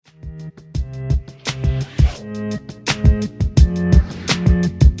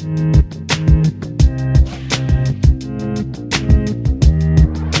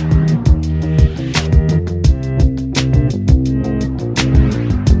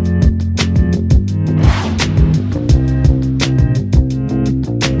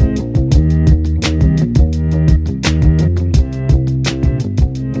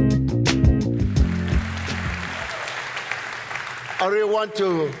want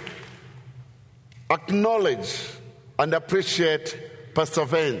to acknowledge and appreciate Pastor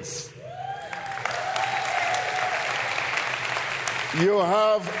Vince. You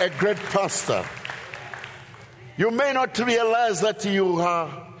have a great pastor. You may not realize that you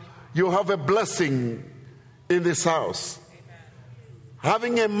have a blessing in this house.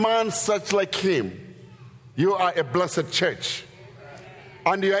 Having a man such like him, you are a blessed church.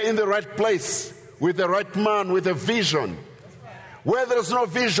 And you are in the right place with the right man with a vision. Where there is no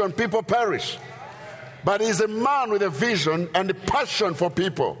vision, people perish. But he's a man with a vision and a passion for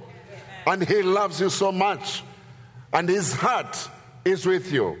people. And he loves you so much. And his heart is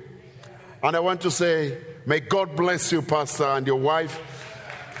with you. And I want to say, may God bless you, Pastor, and your wife.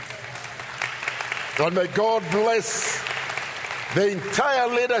 And may God bless the entire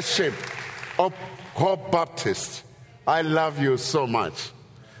leadership of Hope Baptist. I love you so much.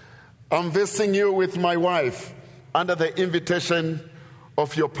 I'm visiting you with my wife under the invitation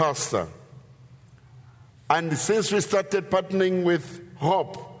of your pastor. And since we started partnering with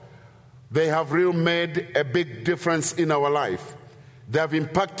Hope, they have really made a big difference in our life. They have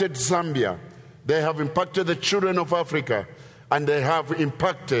impacted Zambia. They have impacted the children of Africa. And they have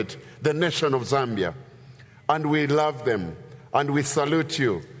impacted the nation of Zambia. And we love them. And we salute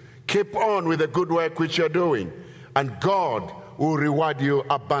you. Keep on with the good work which you're doing. And God will reward you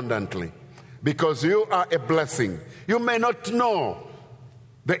abundantly. Because you are a blessing. You may not know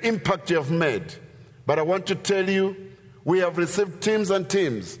the impact you have made. But I want to tell you, we have received teams and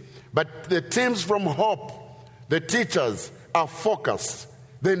teams. But the teams from Hope, the teachers, are focused.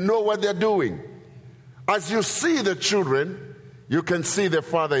 They know what they're doing. As you see the children, you can see the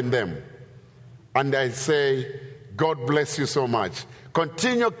Father in them. And I say, God bless you so much.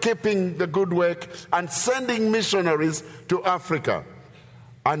 Continue keeping the good work and sending missionaries to Africa.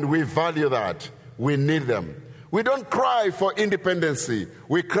 And we value that. We need them. We don't cry for independency.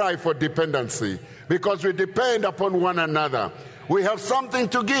 We cry for dependency. Because we depend upon one another. We have something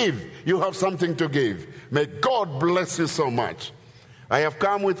to give. You have something to give. May God bless you so much. I have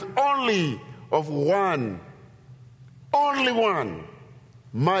come with only one,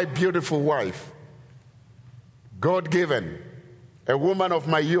 my beautiful wife, God-given, a woman of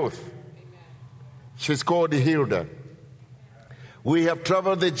my youth. She's called Hilda. We have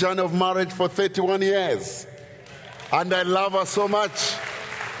traveled the journey of marriage for 31 years. And I love her so much.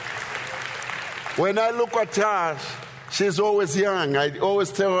 When I look at her, she's always young. I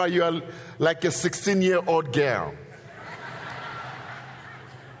always tell her you are like a 16-year-old girl.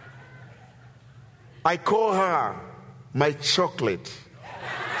 I call her my chocolate,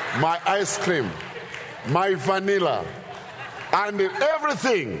 my ice cream, my vanilla, and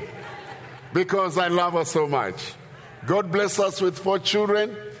everything, because I love her so much. God bless us with 4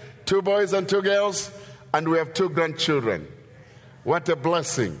 children, 2 boys and 2 girls, and we have 2 grandchildren. What a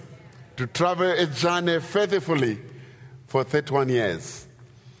blessing to travel a journey faithfully for 31 years.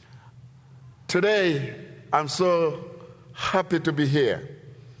 Today, I'm so happy to be here.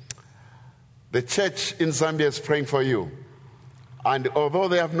 The church in Zambia is praying for you. And although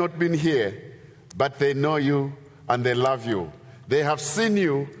they have not been here, but they know you and they love you. They have seen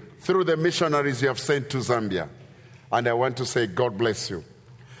you through the missionaries you have sent to Zambia. And I want to say, God bless you.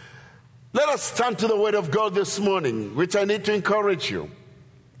 Let us turn to the Word of God this morning, which I need to encourage you.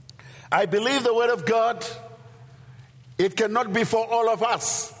 I believe the Word of God, it cannot be for all of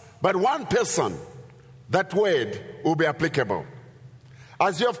us, but one person, that Word will be applicable.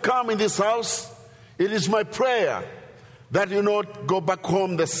 As you have come in this house, it is my prayer that you not go back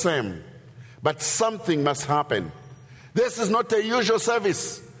home the same, but something must happen. This is not a usual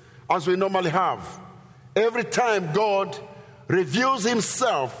service as we normally have. Every time God reveals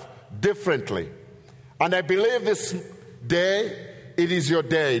himself differently. And I believe this day, it is your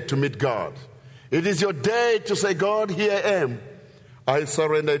day to meet God. It is your day to say, God, here I am. I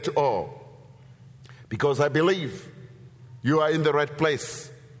surrender it all. Because I believe you are in the right place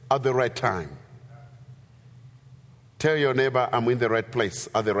at the right time. Tell your neighbor, I'm in the right place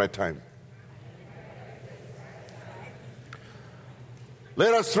at the right time.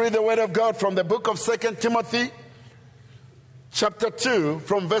 Let us read the Word of God from the book of 2 Timothy, chapter 2,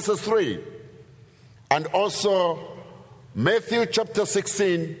 from verses 3. And also Matthew chapter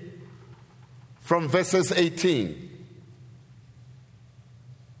 16, from verses 18.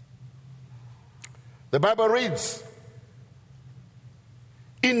 The Bible reads,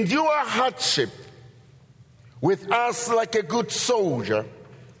 endure hardship with us like a good soldier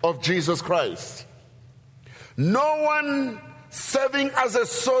of Jesus Christ. No one serving as a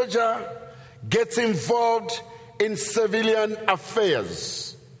soldier gets involved in civilian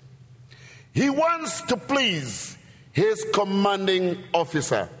affairs. He wants to please his commanding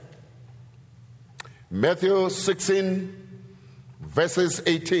officer. Matthew 16, verses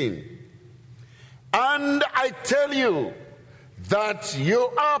 18. And I tell you that you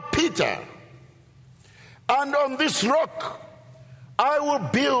are Peter, and on this rock I will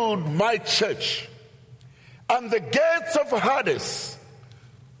build my church, and the gates of Hades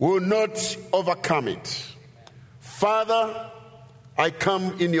will not overcome it. Father, I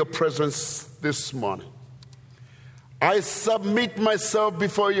come in your presence this morning. I submit myself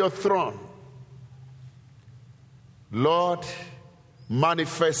before your throne. Lord,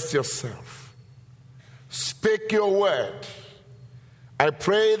 manifest yourself. Speak your word. I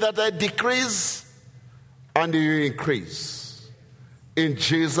pray that I decrease and you increase. In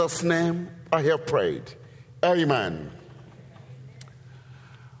Jesus' name I have prayed. Amen.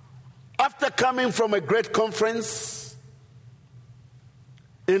 After coming from a great conference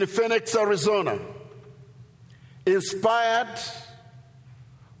in Phoenix, Arizona, inspired,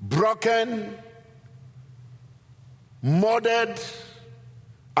 broken, murdered,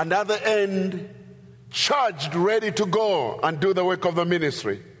 and at the end, charged, ready to go and do the work of the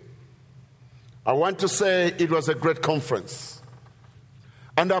ministry, I want to say it was a great conference.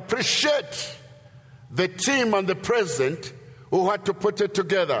 And I appreciate the team and the president who had to put it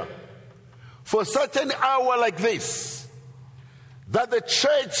together for such an hour like this, that the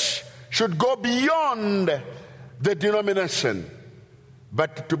church should go beyond the denomination,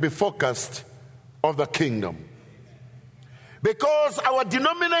 but to be focused on the kingdom. Because our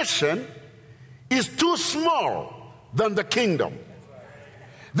denomination is too small than the kingdom.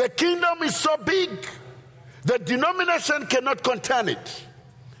 The kingdom is so big, the denomination cannot contain it.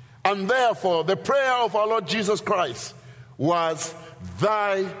 And therefore, the prayer of our Lord Jesus Christ was,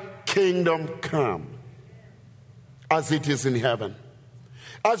 thy kingdom come, as it is in heaven.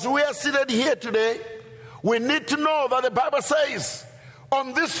 As we are seated here today, we need to know that the Bible says,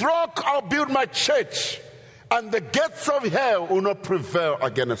 on this rock I'll build my church, and the gates of hell will not prevail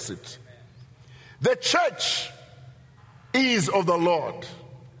against it. The church is of the Lord,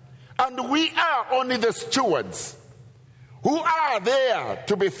 and we are only the stewards who are there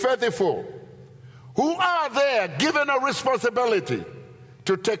to be faithful, who are there given a responsibility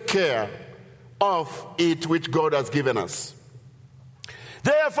to take care of it which God has given us.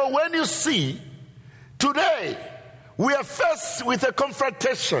 Therefore, when you see today we are faced with a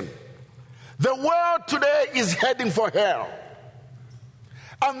confrontation, the world today is heading for hell.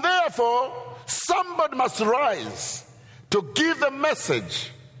 And therefore, somebody must rise to give the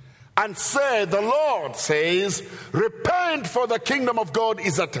message and say, the Lord says, repent, for the kingdom of God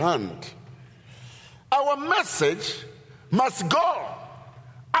is at hand. Our message must go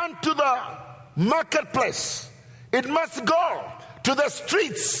unto the marketplace. It must go to the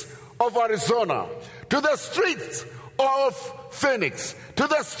streets of Arizona, to the streets of Phoenix, to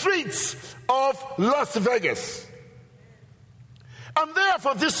the streets of Las Vegas. And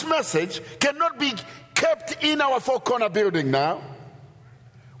therefore, this message cannot be kept in our four-corner building now.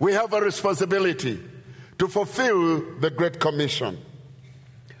 We have a responsibility to fulfill the Great Commission.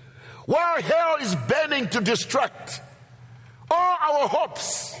 While hell is burning to distract all our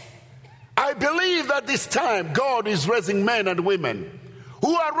hopes, I believe that this time God is raising men and women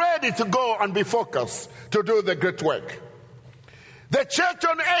who are ready to go and be focused to do the great work. The church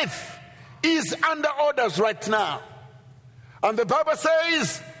on earth is under orders right now. And the Bible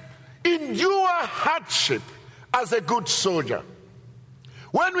says, endure hardship as a good soldier.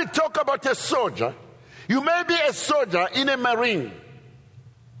 When we talk about a soldier, you may be a soldier in a Marine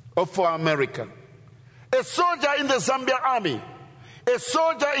or for America, a soldier in the Zambia army, a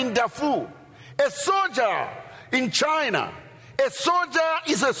soldier in Darfur, a soldier in China. A soldier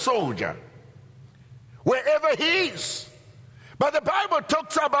is a soldier wherever he is. But the Bible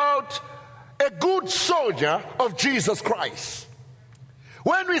talks about a good soldier of Jesus Christ.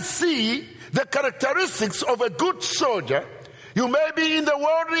 When we see the characteristics of a good soldier, you may be in the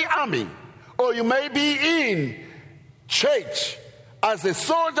worldly army, or you may be in church as a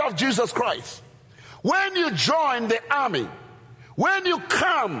soldier of Jesus Christ. When you join the army, when you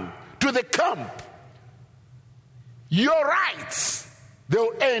come to the camp, your rights,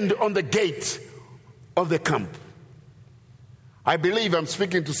 they'll end on the gate of the camp. I believe I'm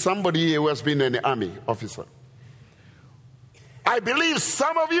speaking to somebody here who has been an army officer. I believe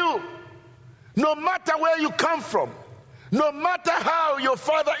some of you, no matter where you come from, no matter how your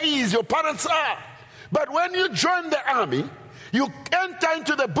father is, your parents are, but when you join the army, you enter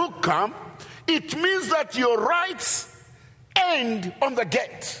into the boot camp, it means that your rights end on the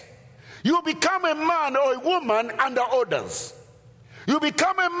gate. You become a man or a woman under orders. You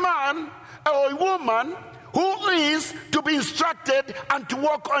become a man or a woman who is to be instructed and to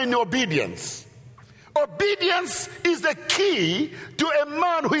walk in obedience. Obedience is the key to a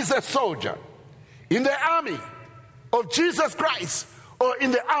man who is a soldier in the army of Jesus Christ or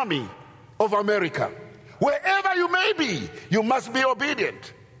in the army of America. Wherever you may be, you must be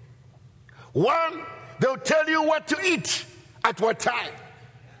obedient. One, they'll tell you what to eat at what time.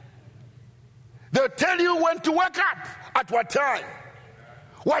 They'll tell you when to wake up at what time.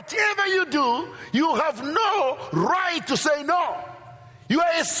 Whatever you do, you have no right to say no. You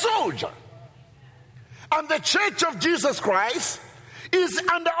are a soldier. And the Church of Jesus Christ is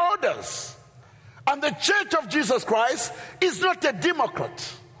under orders. And the Church of Jesus Christ is not a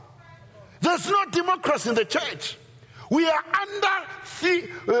democrat. There's no democracy in the church. We are under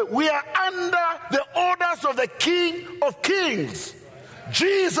the orders of the King of Kings,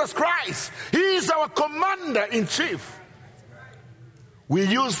 Jesus Christ. He is our commander-in-chief. We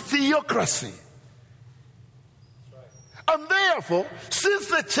use theocracy. And therefore, since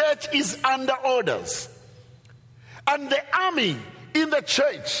the church is under orders, and the army in the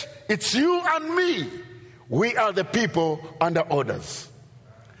church, it's you and me, we are the people under orders.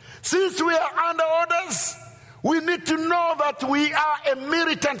 Since we are under orders, we need to know that we are a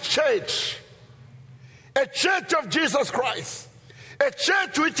militant church, a church of Jesus Christ, a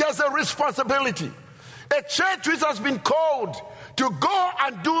church which has a responsibility, a church which has been called to go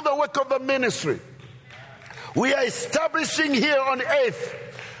and do the work of the ministry. We are establishing here on earth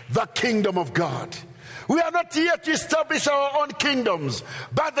the kingdom of God. We are not here to establish our own kingdoms,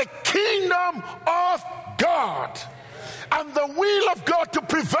 but the kingdom of God. And the will of God to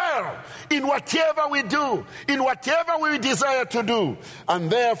prevail in whatever we do, in whatever we desire to do. And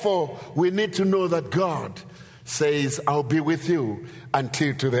therefore, we need to know that God says, I'll be with you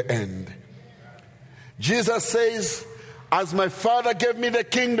until to the end. Jesus says, as my Father gave me the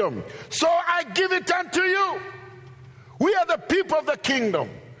kingdom, so I give it unto you. We are the people of the kingdom.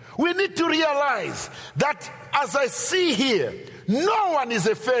 We need to realize that, as I see here, no one is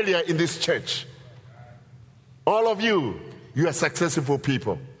a failure in this church. All of you, you are successful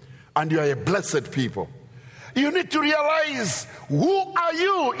people, and you are a blessed people. You need to realize, who are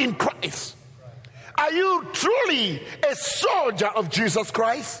you in Christ? Are you truly a soldier of Jesus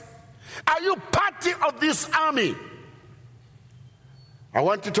Christ? Are you part of this army? I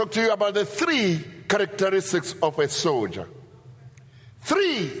want to talk to you about the 3 characteristics of a soldier.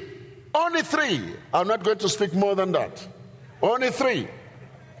 3, only 3. I'm not going to speak more than that. Only 3.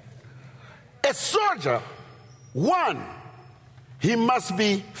 A soldier, 1, he must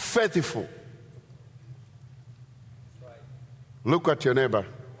be faithful. Look at your neighbor.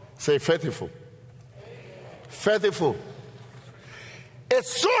 Say faithful. Faithful. A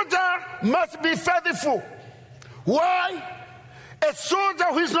soldier must be faithful. Why? A soldier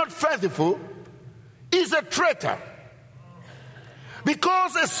who is not faithful is a traitor.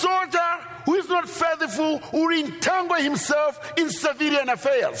 Because a soldier who is not faithful will entangle himself in civilian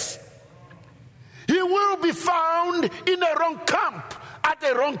affairs. He will be found in a wrong camp at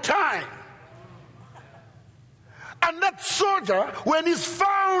the wrong time. And that soldier, when he's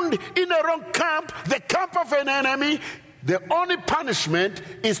found in a wrong camp, the camp of an enemy, the only punishment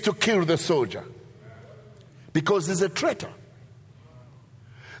is to kill the soldier. Because he's a traitor.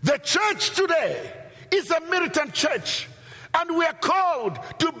 The church today is a militant church. And we are called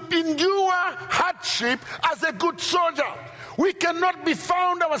to endure hardship as a good soldier. We cannot be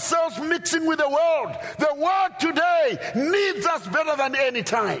found ourselves mixing with the world. The world today needs us better than any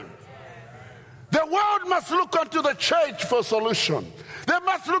time. The world must look unto the church for solution. They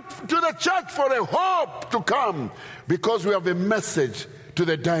must look to the church for a hope to come, because we have a message to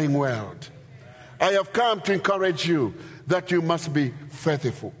the dying world. I have come to encourage you that you must be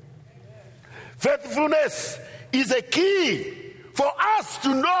faithful. Faithfulness is a key for us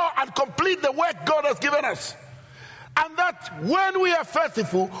to know and complete the work God has given us. And that when we are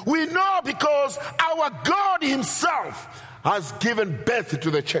faithful, we know because our God himself has given birth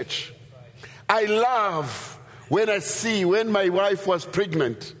to the church. I love when I see when my wife was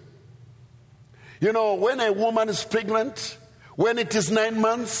pregnant. You know, when a woman is pregnant, when it is 9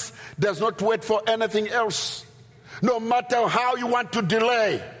 months, does not wait for anything else. No matter how you want to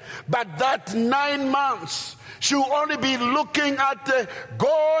delay. But that 9 months, she will only be looking at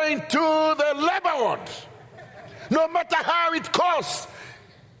going to the labor ward. No matter how it costs.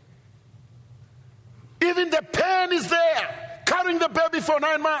 Even the pain is there, carrying the baby for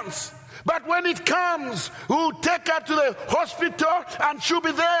 9 months. But when it comes, we'll take her to the hospital and she'll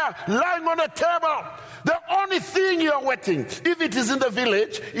be there, lying on a table. The only thing you're waiting, if it is in the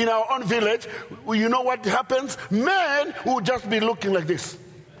village, in our own village, you know what happens? Men will just be looking like this.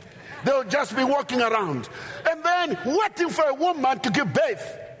 they'll just be walking around and then waiting for a woman to give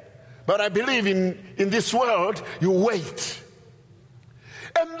birth. But I believe in this world, you wait.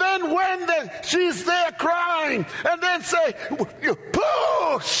 And then when she's there crying, and then say,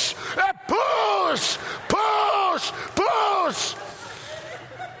 push, push, push, push.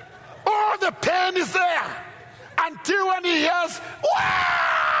 Oh, the pain is there. Until when he hears,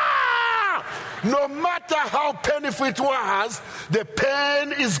 wow! No matter how painful it was, the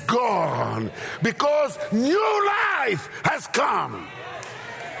pain is gone. Because new life has come.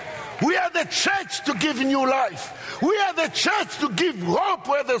 We are the church to give new life. We are the church to give hope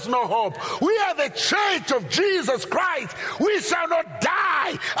where there's no hope. We are the church of Jesus Christ. We shall not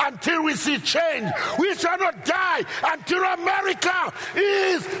die until we see change. We shall not die until America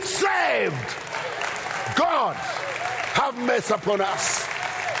is saved. God, have mercy upon us.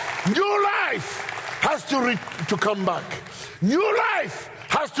 New life has to come back. New life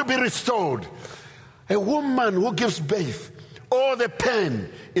has to be restored. A woman who gives birth, all the pain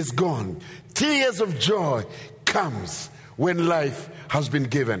is gone. Tears of joy comes when life has been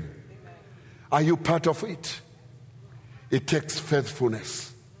given. Are you part of it? It takes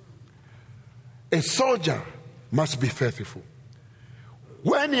faithfulness. A soldier must be faithful.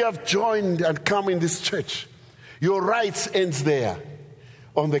 When you have joined and come in this church, your rights ends there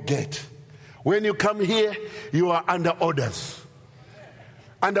on the gate. When you come here, you are under orders.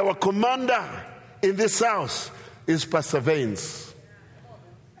 And our commander in this house is Pastor Vance.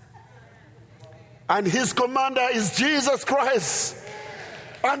 And his commander is Jesus Christ.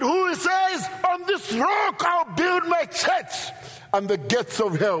 And who says, on this rock I'll build my church, and the gates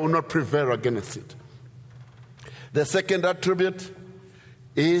of hell will not prevail against it. The second attribute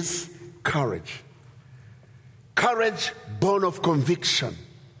is courage. Courage born of conviction,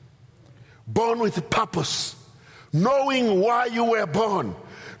 born with purpose, knowing why you were born,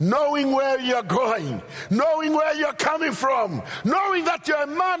 knowing where you're going, knowing where you're coming from, knowing that you're a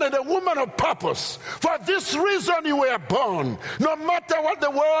man and a woman of purpose. For this reason you were born, no matter what the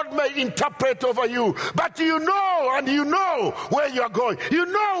world may interpret over you. But you know, and you know where you're going. You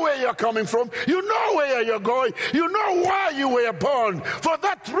know where you're coming from. You know where you're going. You know why you were born. For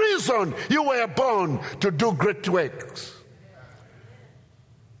that reason you were born to do great works.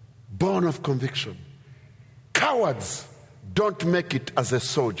 Born of conviction. Cowards don't make it as a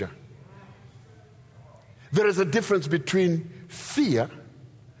soldier. There is a difference between fear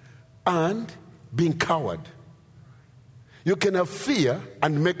and being coward. You can have fear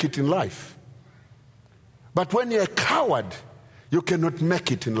and make it in life. But when you're a coward, you cannot make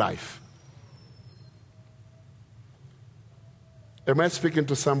it in life. Am I speaking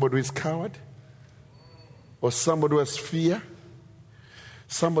to somebody who is coward? Or somebody who has fear?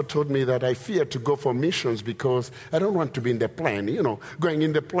 Somebody told me that I fear to go for missions because I don't want to be in the plane. You know, going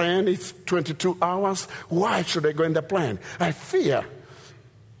in the plane, it's 22 hours. Why should I go in the plane? I fear.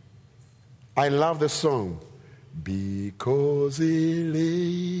 I love the song. Because he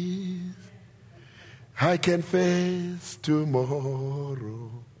lives, I can face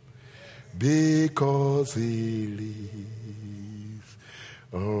tomorrow. Because he lives,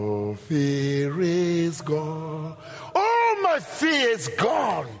 oh, fear is gone. My fear is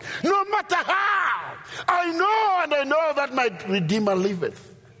gone. No matter how. I know that my Redeemer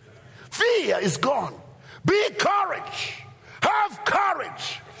liveth. Fear is gone. Be courage. Have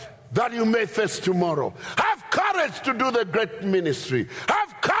courage that you may face tomorrow. Have courage to do the great ministry.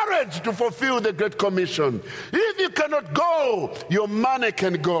 Have courage to fulfill the great commission. If you cannot go, your money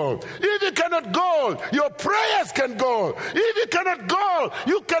can go. If you cannot go, your prayers can go. If you cannot go,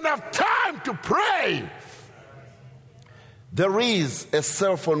 you can have time to pray. There is a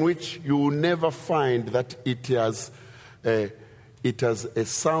cell phone which you will never find that it has a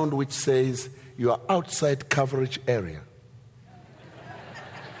sound which says you are outside coverage area.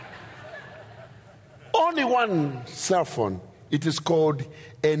 Only one cell phone. It is called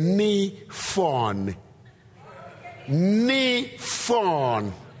a knee phone. Knee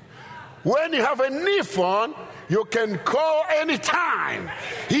phone. When you have a knee phone, you can call anytime.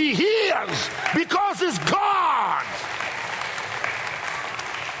 He hears because he's God.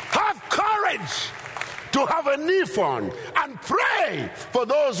 Have courage to have a knee phone and pray for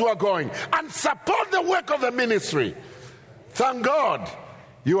those who are going and support the work of the ministry. Thank God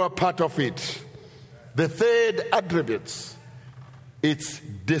you are part of it. The third attribute, it's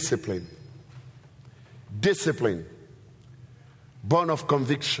discipline. Discipline, born of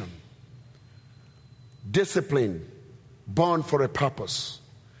conviction. Discipline, born for a purpose.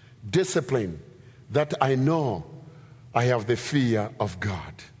 Discipline that I know I have the fear of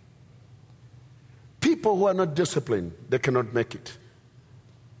God. People who are not disciplined, they cannot make it.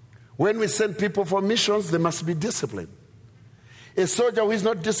 When we send people for missions, there must be discipline. A soldier who is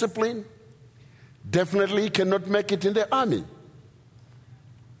not disciplined definitely cannot make it in the army.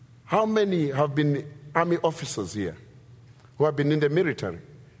 How many have been army officers here who have been in the military?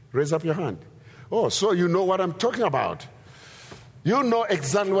 Raise up your hand. Oh, so you know what I'm talking about. You know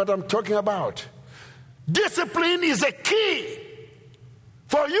exactly what I'm talking about. Discipline is a key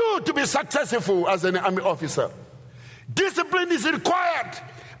for you to be successful as an army officer. Discipline is required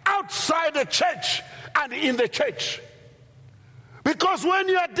outside the church and in the church. Because when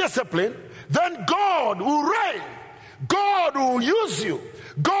you are disciplined, then God will reign. God will use you.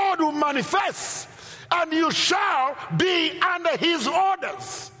 God will manifest. And you shall be under his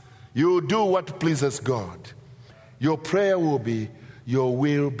orders. You do what pleases God. Your prayer will be, your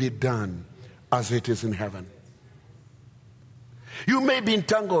will be done as it is in heaven. You may be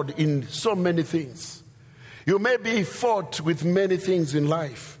entangled in so many things. You may be fought with many things in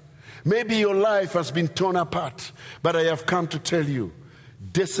life. Maybe your life has been torn apart, but I have come to tell you,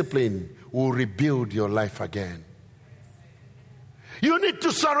 discipline will rebuild your life again. You need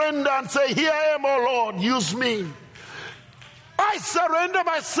to surrender and say, here I am, O Lord, use me. I surrender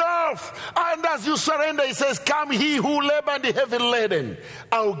myself. And as you surrender, he says, come he who labor and heavy laden,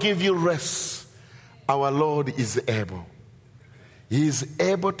 I will give you rest. Our Lord is able. He is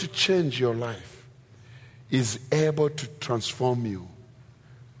able to change your life. He is able to transform you.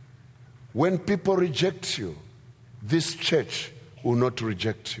 When people reject you, this church will not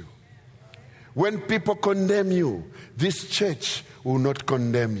reject you. When people condemn you, this church will not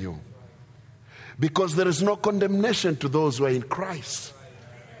condemn you. Because there is no condemnation to those who are in Christ.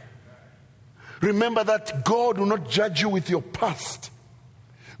 Remember that God will not judge you with your past.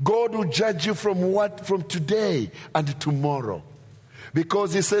 God will judge you from today and tomorrow.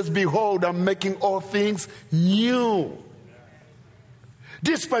 Because he says, behold, I'm making all things new.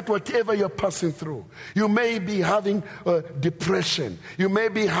 Despite whatever you're passing through, you may be having depression, you may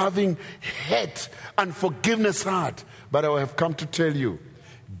be having hate and forgiveness heart, but I have come to tell you,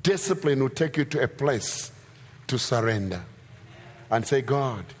 discipline will take you to a place to surrender and say,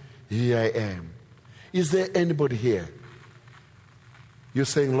 God, here I am. Is there anybody here? You're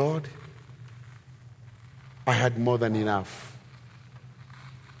saying, Lord, I had more than enough.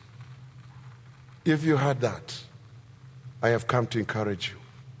 If you had that, I have come to encourage you.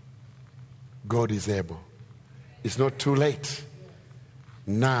 God is able. It's not too late.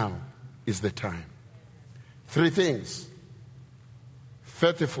 Now is the time. 3 things: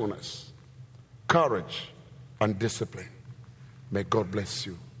 faithfulness, courage, and discipline. May God bless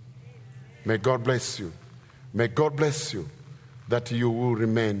you. May God bless you. May God bless you that you will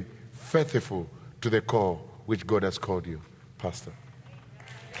remain faithful to the call which God has called you. Pastor.